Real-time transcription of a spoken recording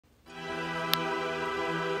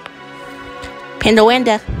Panda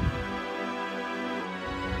Wanda.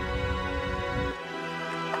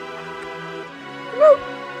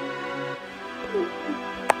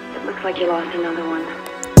 It looks like you lost another one.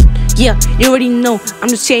 Yeah, you already know. I'm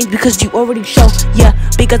just changed because you already show. Yeah,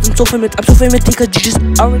 because I'm so famous because you just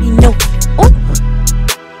already know. Oh.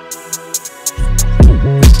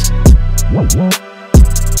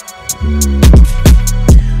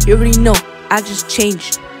 You already know. I just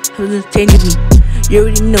changed. I'm just changing me. You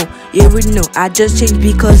already know. I just changed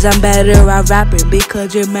because I'm better at rapping.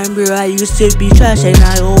 Because remember I used to be trash and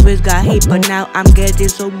I always got hate, but now I'm getting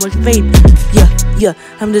so much fame. Yeah,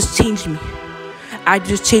 I'm just changing me. I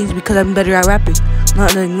just changed because I'm better at rapping.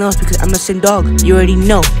 Not nothing else because I'm the same dog. You already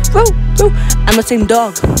know. I'm the same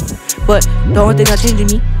dog. But the only thing that changed in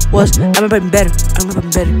me was I'm rapping better.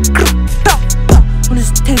 I'm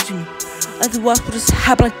just changing me. Let's watch what just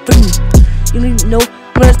happened like for me. You don't even know.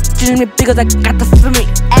 I'm just changing me because I got the for me.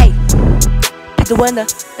 Ayy. Panda Wanda,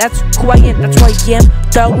 that's who I am. That's who I am.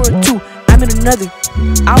 Dog word 2. I'm in another.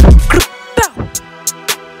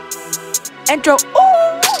 Intro.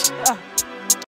 Ooh.